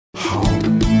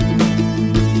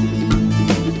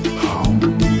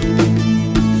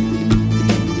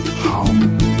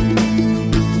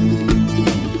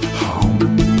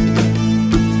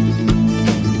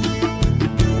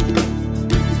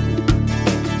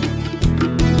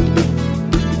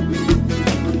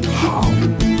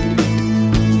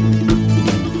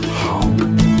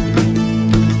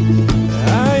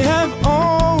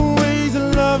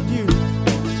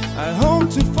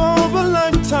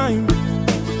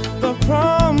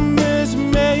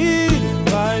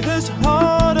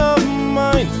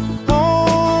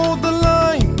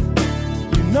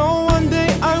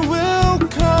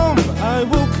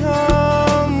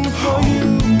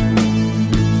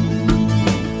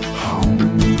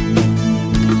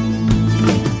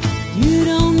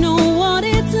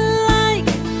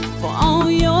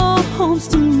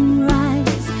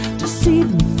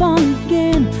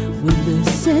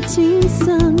setting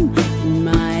sun. In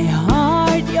my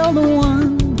heart, you're the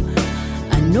one.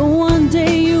 I know one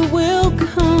day you will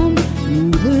come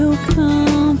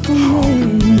for me.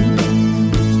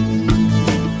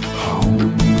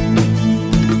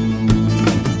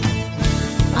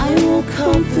 I will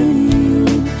comfort you,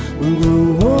 we'll grow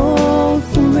old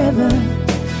forever,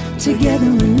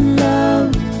 together in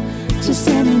love, to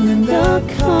settle in the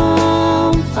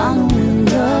calm, following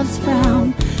love's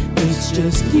found. It's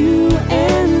just you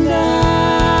and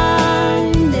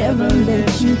I, never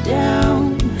let you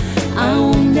down. I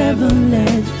will never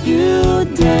let you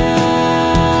down.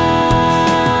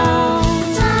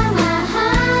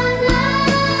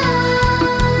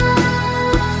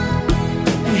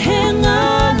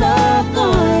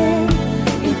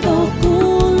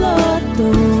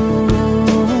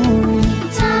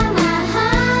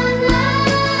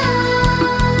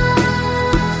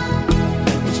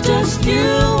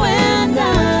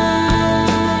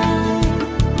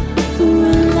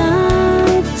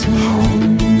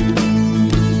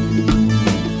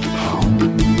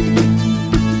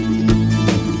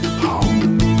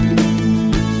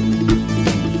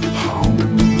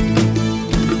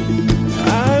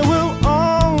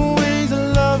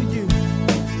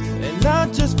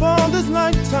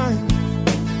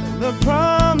 The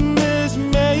promise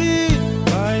made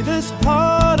by this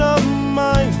heart of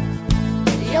mine.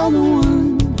 You're the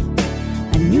one.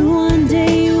 I knew one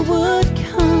day you would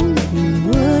come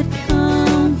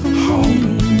for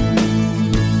me.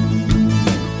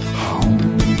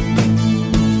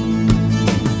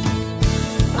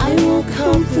 I will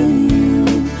comfort you,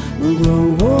 we'll grow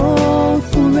old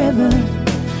forever,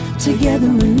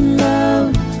 together in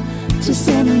love, to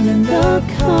settle in the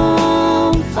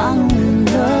calm, following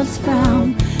love's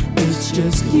found. It's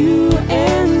just you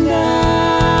and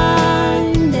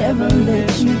I, never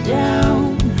let you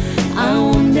down. I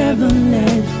will never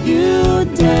let you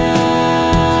down.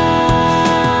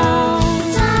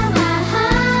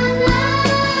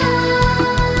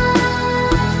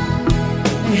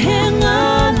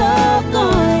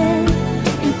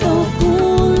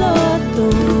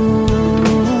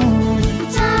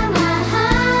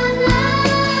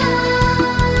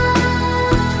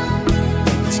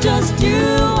 Just you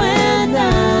and I,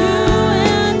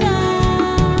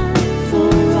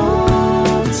 for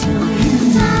all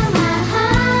time.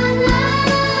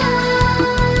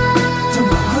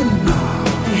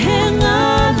 Hang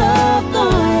on up,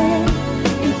 boy.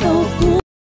 Ito ko.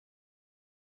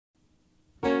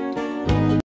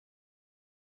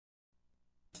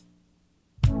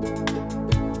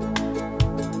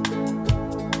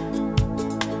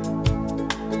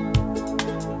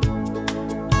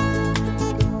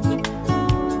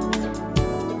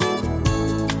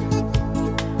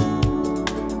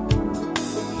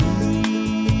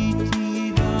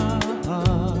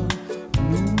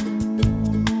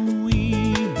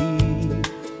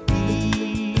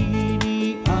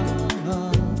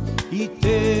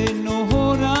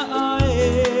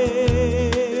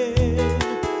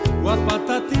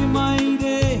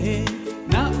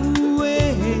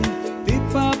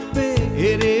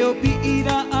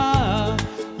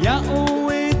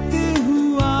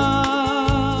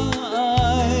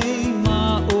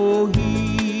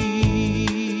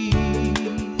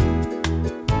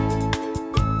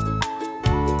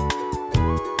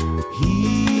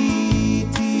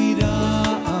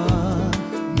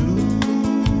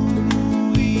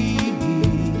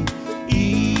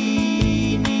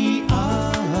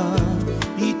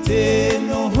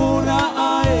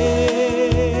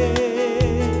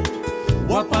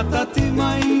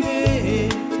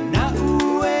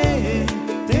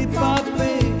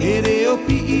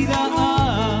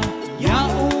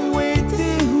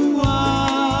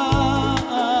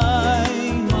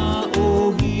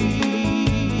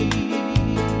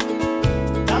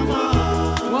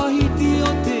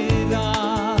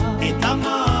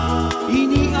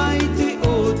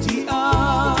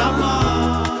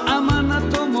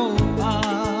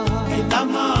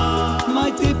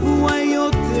 Mai te puai o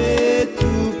te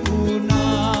tupuna.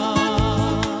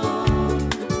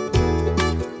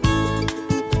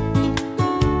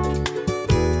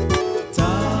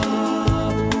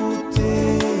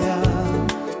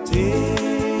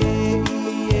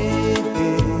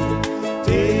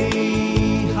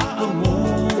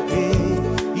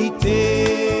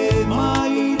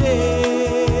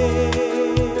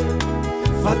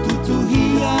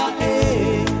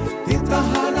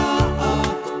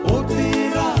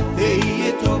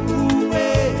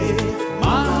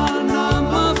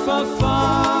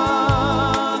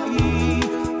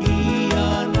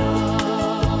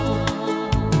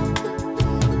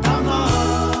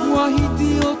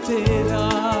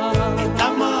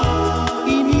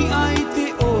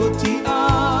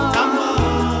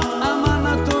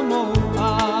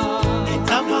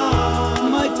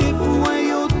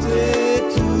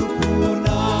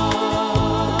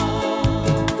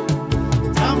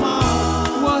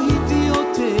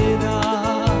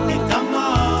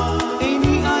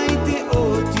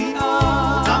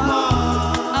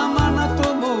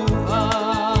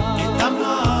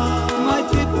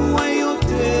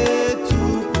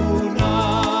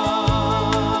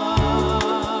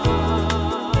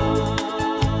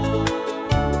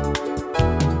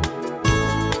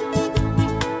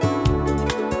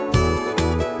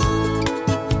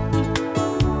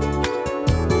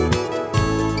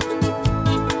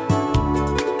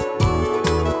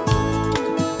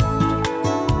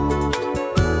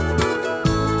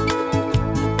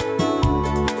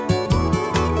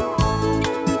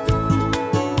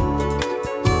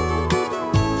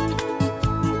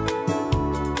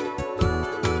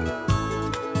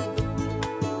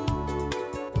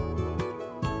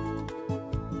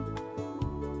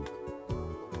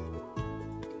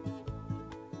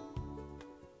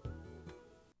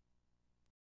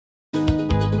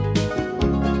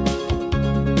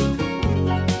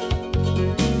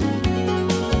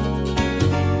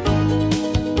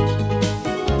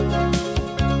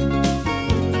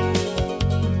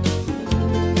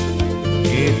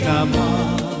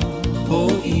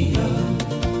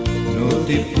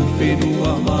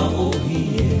 whenua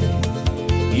maohie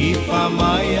I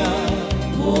whamaia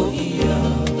mo ia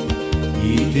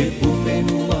I te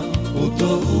puwhenua o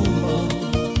tō ua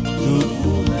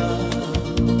tupuna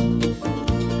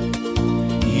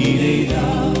I reira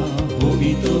o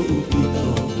I tō upito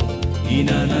I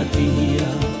nana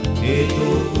tihia e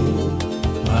tō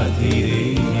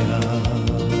patirea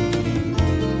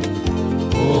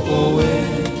O oe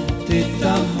te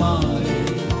tamare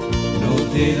no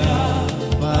te rā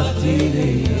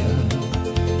patirea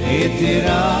E te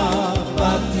rā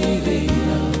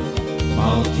patirea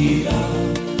Mautira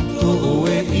to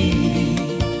oe iri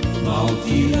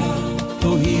Mautira to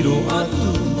hiro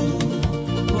atu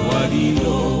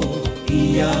Wariro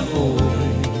ia oe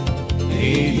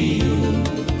E niu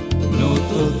no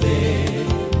to te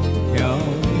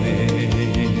yaone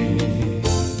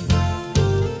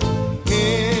E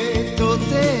to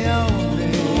te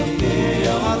yaone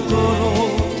Atoro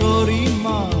tori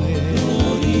mae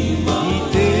I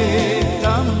te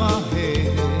tamahe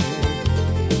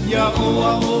Ia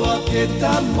oa oa te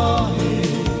tamahe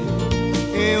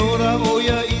E ora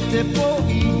oia I te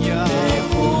poia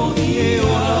E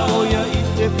ora oia I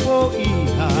te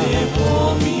poia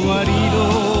Wariro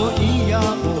ia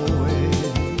oe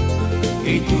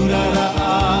E turara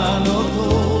ano to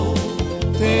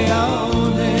te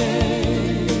aone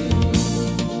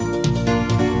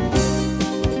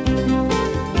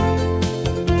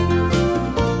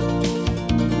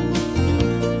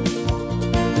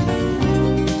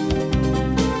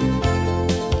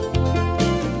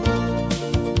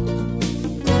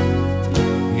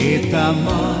E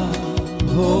tama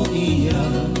ho ia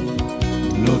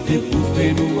no te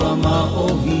puwhenua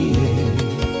maohie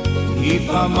I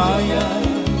whamaia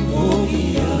ho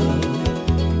ia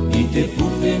I te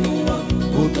puwhenua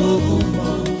o tō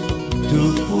uma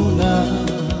tupuna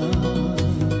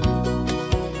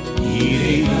I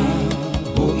reira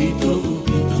ho I tō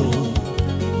upito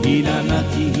I nana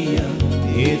tihia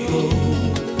e tō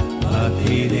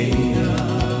patirea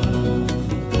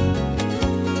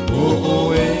O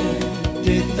oe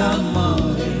te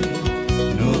tamare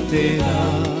no te rā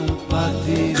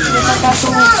patirea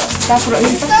Tāpura i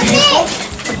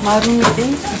maru i te,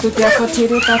 tu te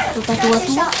awhatere tatu atu,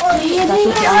 tatu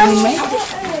te āni mai,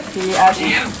 te āti,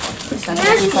 sana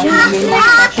te whare me mai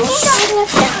tatu,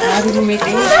 āruru me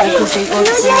te, tatu te o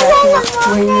te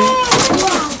kuhine,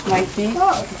 mai te,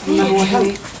 ina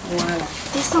hoahiri, voilà.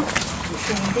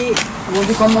 Bon,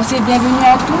 de commencer, bienvenue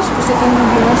à tous pour cette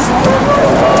inauguration.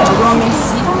 Un grand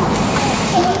merci.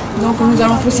 Donc nous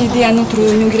allons procéder à notre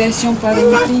inauguration par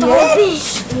une prière.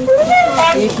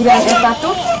 Et pour un tato,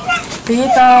 payer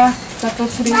ta tato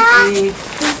free et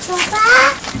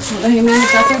la hemeni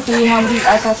tato te hamri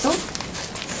a tato.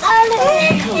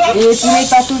 Et pour les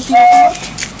tato te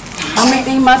ame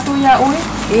te mato ya oi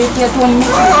et te atuan mi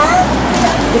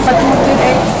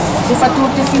te fatur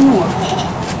te finua.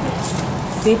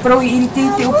 Te pro I te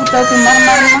uputa te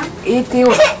marmarma e te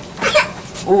ora.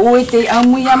 O oe te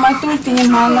amu ia mato te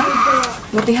mana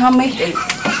no te hamei te.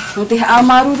 No te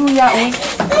amaruru ia oe.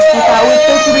 No ta oe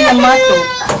toturu ia mato.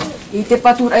 I te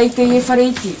patur ai te e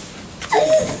whareiti.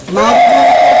 Maru te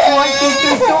koa te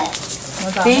toto.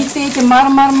 Te ite te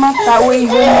marmarma ta oe I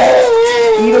homa.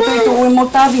 I roto I to oe mo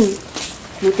tawini.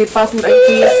 No te patur ai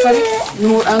te e whare.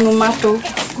 No anu mato.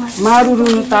 Maruru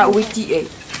no ta oe ti e.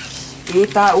 E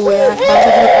tā ue a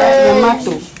tātaka ia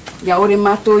mato. Ia ore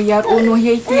mato I ar ono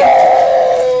hei te.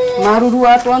 Maruru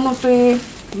ato ano te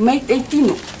meit e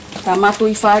tino. Tā mato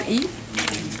I whari.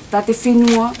 Tā te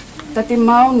whenua. Tā te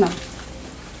maona.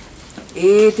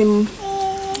 E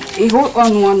ho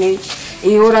anu ane.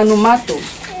 E ora no mato.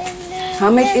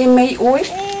 Hamet e mei oe.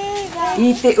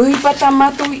 I te uhipata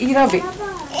mato I rave.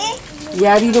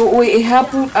 Ia riro oe e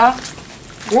hapu a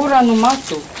ora no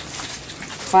mato.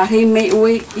 Whahei mei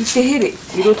oe I te here,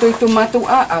 I roto I tō mātou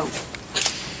a au.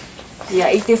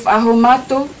 Ia I te whaho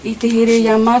mātou, I te here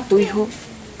ia mātou iho.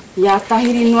 Ia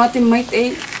tahiri noa te mait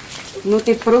e, no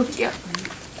te protia.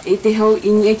 E te hau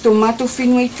ini e tō mātou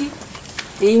whenua iti,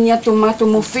 e ini a tō mātou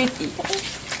mo wheti.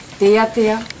 Te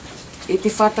atea, e te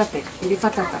whatate, e te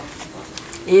whatata.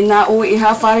 E nā oe e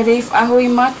hawhare rei whaho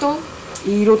I mātou,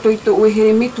 I roto I tō oe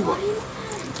here metua.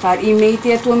 Whare I mei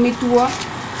te atua metua,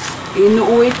 e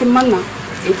no oe te mana.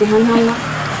 E te hanhana,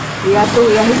 e ato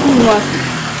e ahiku noa atu.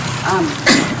 Amen.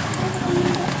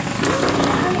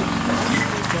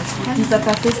 Tita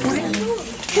tato pure.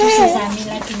 Tous ces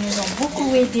amis-là qui nous ont beaucoup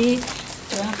aidés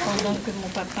pendant que mon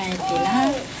papa était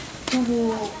là.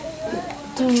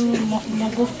 Tout mon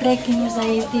beau-frère qui nous a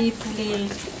aidés pour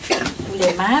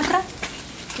les marbres.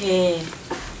 Et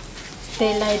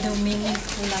Stella et Dominique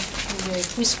pour le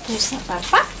couscous à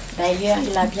papa. D'ailleurs,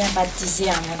 il a bien baptisé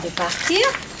avant de partir.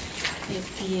 Et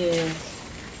puis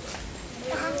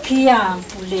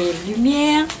pour les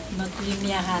lumières, notre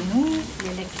lumière à nous,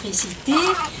 l'électricité,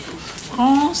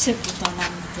 France, pour ton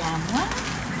amitié à moi,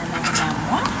 mon ami à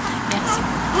moi. Merci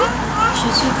beaucoup. Je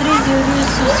suis très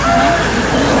heureuse ce soir et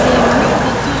très émue de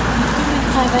tout le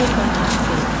travail qu'on a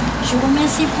fait. Je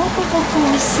remercie beaucoup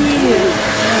aussi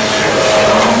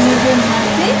mon neveu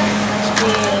Marie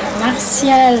et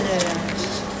Martial,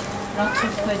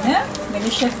 l'entrepreneur, mais le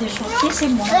chef de chantier, c'est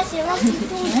moi.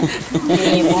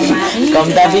 Et mon mari.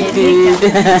 Comme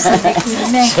d'habitude.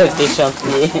 Chef de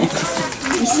chantier.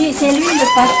 Ici, c'est lui le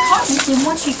patron, mais c'est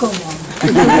moi qui commande.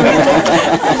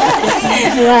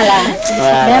 Voilà.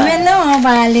 Ben maintenant, on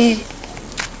va aller.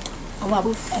 On va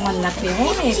prendre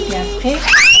l'apéro et puis après.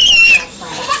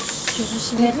 Je vous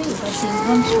souhaite de passer une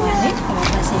bonne soirée. On va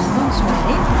passer une bonne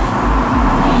soirée.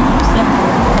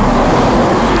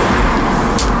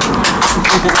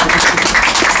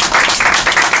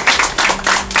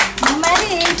 Mon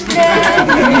mari est plein.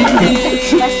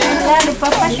 Parce que là, le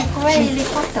papa, je crois, il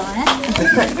est content. Hein?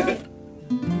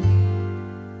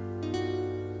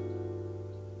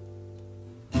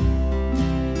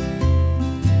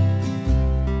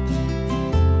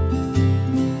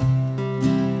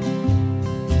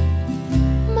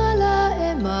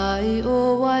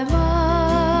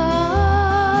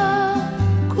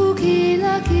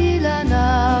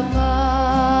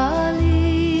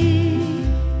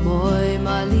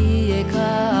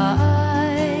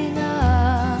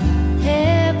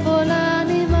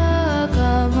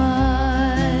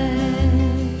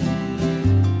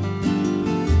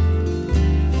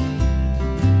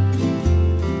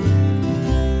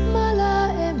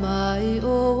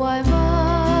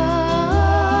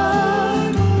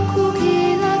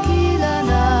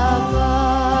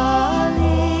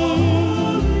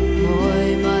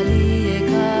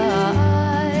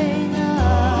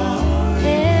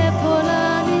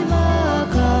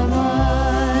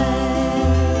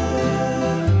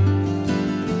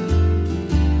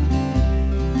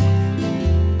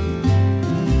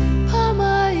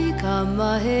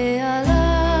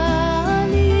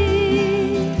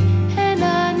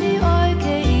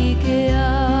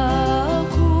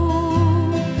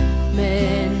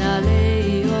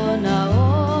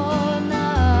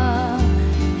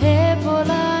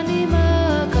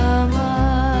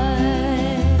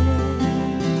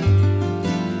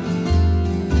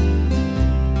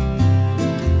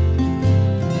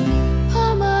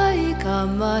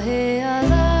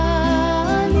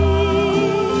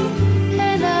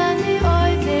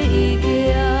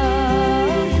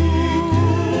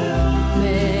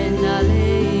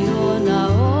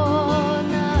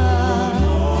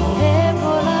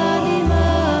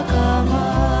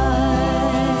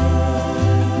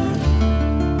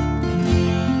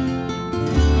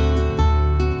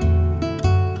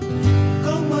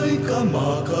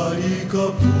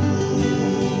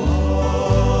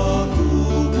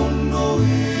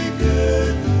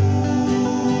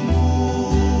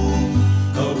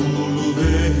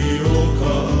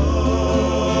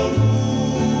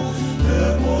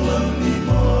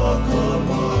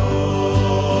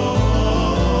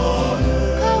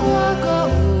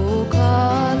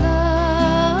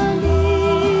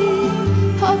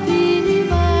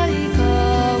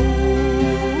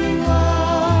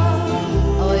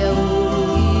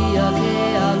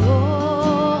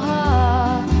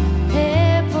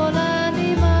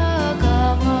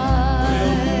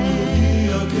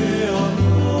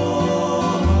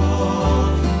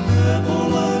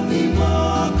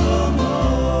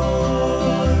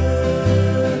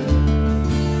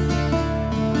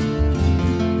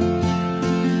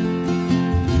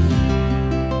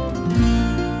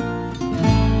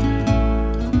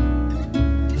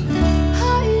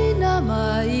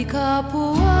 Kapu